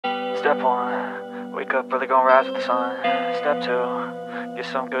Step 1, wake up early, gonna rise with the sun. Step 2, get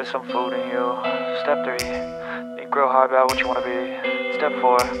some good, some food in you. Step 3, think real hard about what you wanna be. Step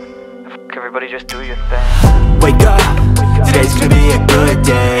 4, fuck everybody, just do your thing. Wake up, today's gonna be a good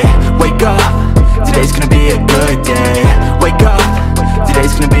day. Wake up, today's gonna be a good day. Wake up,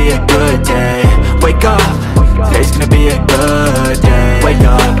 today's gonna be a good day. Wake up, today's gonna be a good day. Wake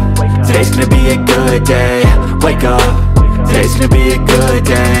up, today's gonna be a good day. Wake up, today's gonna be a good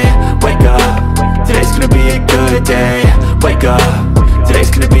day. Wake up, today's gonna be a good day. Wake up,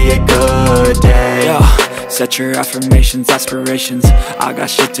 today's gonna be a good day. Yo, set your affirmations, aspirations. I got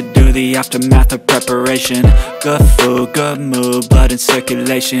shit to do, the aftermath of preparation. Good food, good mood, blood in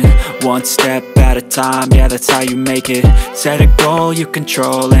circulation. One step at a time, yeah, that's how you make it. Set a goal you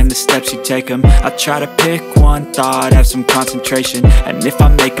control and the steps you take them. I try to pick one thought, have some concentration. And if I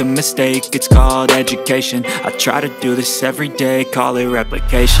make a mistake, it's called education. I try to do this every day, call it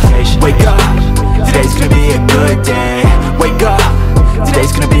replication. Wake up, today's gonna be a good day. Wake up,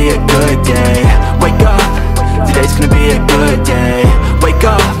 today's gonna be a good day. Wake up, today's gonna be a good day. Wake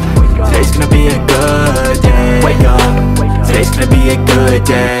up, today's gonna be a good day. Wake up, today's gonna be a good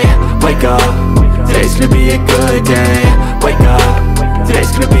day. Wake up, today's gonna be a good day. Wake up,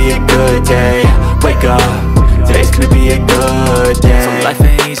 today's gonna be a good day. Wake up, today's gonna be a good day. So life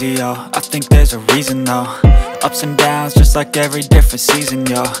ain't easy, yo, I think there's a reason though. Ups and downs, just like every different season,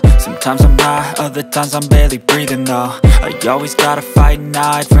 yo. Sometimes I'm high, other times I'm barely breathing, though. I always gotta fight and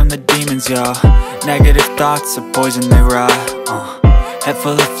hide from the demons, yo. Negative thoughts are poison, they rot. Head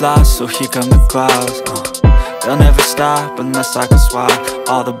full of flies, so here come the clouds. They'll never stop unless I can swap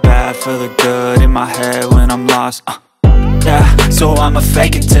all the bad for the good in my head when I'm lost. Yeah, so I'ma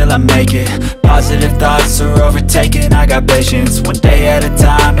fake it till I make it. Positive thoughts are overtaken, I got patience. One day at a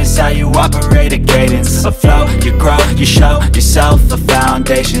time is how you operate a cadence. A flow, you grow, you show yourself a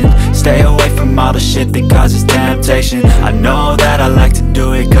foundation. Stay away from all the shit that causes temptation. I know that I like to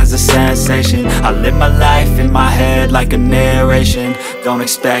do it cause it's sensation. I live my life in my head like a narration. Don't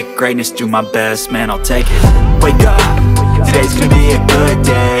expect greatness, do my best, man, I'll take it. Wake up, today's gonna be a good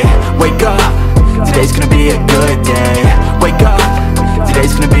day. Wake up, today's gonna be a good day. Wake up,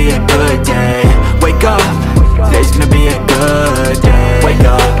 today's gonna be a good day. Wake up, today's gonna be a good day. Wake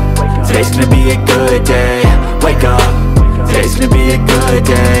up, today's gonna be a good day. Wake up, today's gonna be a good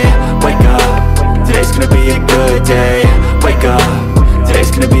day. Wake up, today's gonna be a good day. Wake up,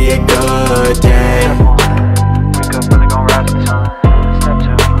 today's gonna be a good day. Wake up early, gonna rise with the sun. Step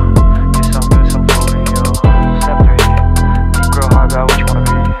 2, get some good, some food in you. Step 3, think real hard about what you wanna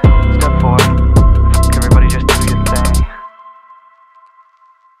be. Step 4, fuck everybody, just do your thing.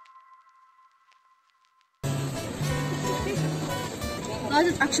 Guys,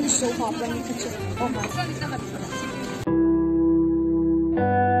 it's actually so hot when you touch it. Oh my god.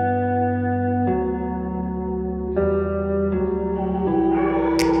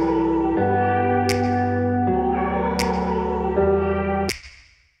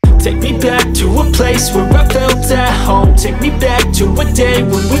 Take me back to a place where I felt at home. Take me back to a day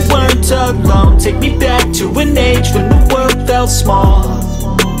when we weren't alone. Take me back to an age when the world felt small.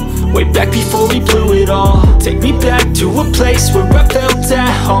 Way back before we blew it all. Take me back to a place where I felt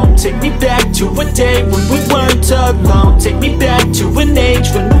at home. Take me back to a day when we weren't alone. Take me back to an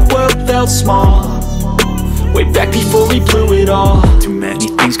age when the world felt small. Way back before we blew it all. Too many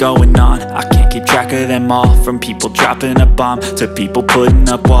things going on, I can't keep track of them all. From people dropping a bomb to people putting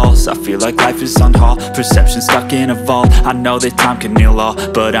up walls. I feel like life is on hold, perception stuck in a vault. I know that time can heal all,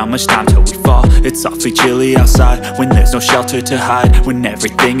 but how much time till we fall? It's awfully chilly outside when there's no shelter to hide. When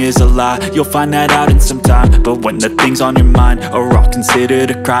everything is a lie, you'll find that out in some time. But when the things on your mind are all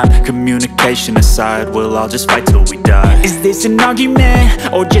considered a crime, communication aside, we'll all just fight till we die. Is this an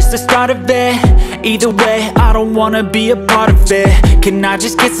argument or just the start of it? Either way, I don't wanna be a part of it. Can I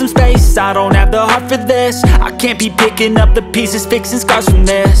just get some space? I don't have the heart for this. I can't be picking up the pieces, fixing scars from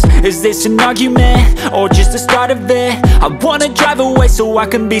this. Is this an argument or just the start of it? I wanna drive away so I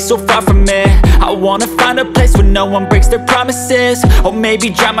can be so far from it. I wanna find a place where no one breaks their promises. Or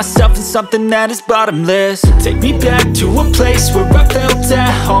maybe drown myself in something that is bottomless. Take me back to a place where I felt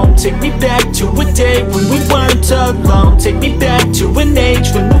at home. Take me back to a day when we weren't alone. Take me back to an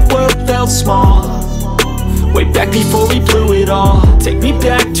age when the world felt small. Way back before we blew it all. Take me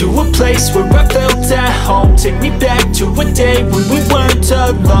back to a place where I felt at home. Take me back to a day when we weren't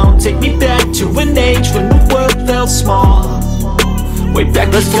alone. Take me back to an age when the world felt small. Way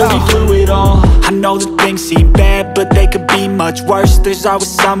back before we blew it all. I know that things seem bad, but they could be much worse. There's always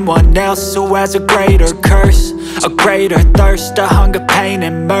someone else who has a greater curse. A greater thirst, a hunger, pain,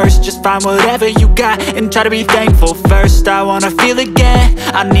 immersed. Just find whatever you got and try to be thankful first. I wanna feel again,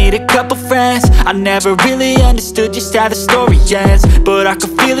 I need a couple friends. I never really understood just how the story ends, but I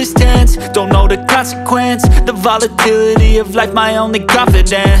can feel it's tense, don't know the consequence. The volatility of life, my only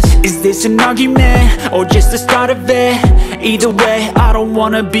confidence. Is this an argument, or just the start of it? Either way, I don't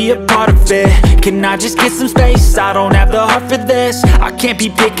wanna be a part of it. Can I just get some space? I don't have the heart for this. I can't be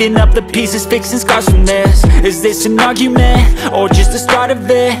picking up the pieces, fixing scars from this. Is this an argument, or just the start of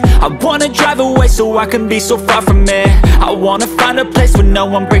it? I wanna drive away so I can be so far from it. I wanna find a place where no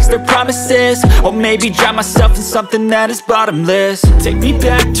one breaks their promises, or maybe drown myself in something that is bottomless. Take me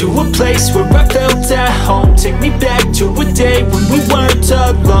back to a place where I felt at home. Take me back to a day when we weren't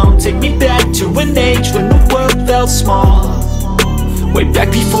alone. Take me back to an age when the world felt small, way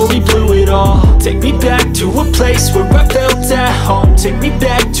back before we blew it all. Take me back to a place where I felt at home. Take me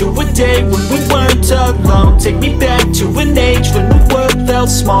back to a day when we weren't alone. Take me back to an age when the world felt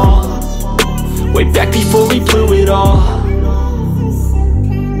small, way back before we blew it all.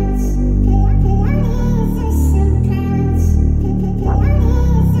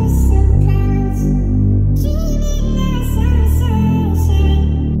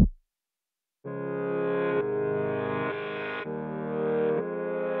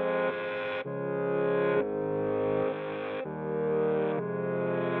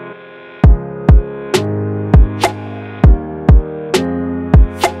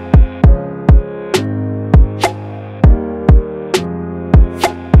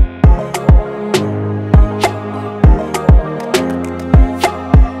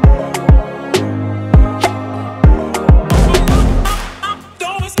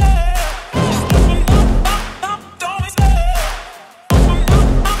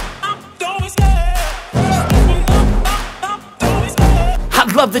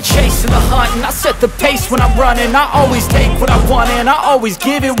 Love the chase and the hunt, and I set the pace when I'm running. I always take what I want and I always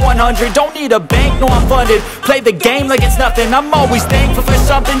give it 100. Don't need a bank, no I'm funded. Play the game like it's nothing. I'm always thankful for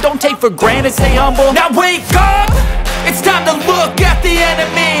something. Don't take for granted, stay humble. Now wake up! It's time to look at the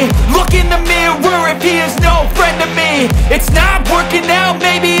enemy. Look in the mirror if he is no friend to me. It's not working out,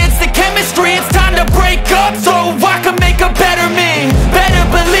 maybe it's the chemistry. It's time to break up so I can make a better me.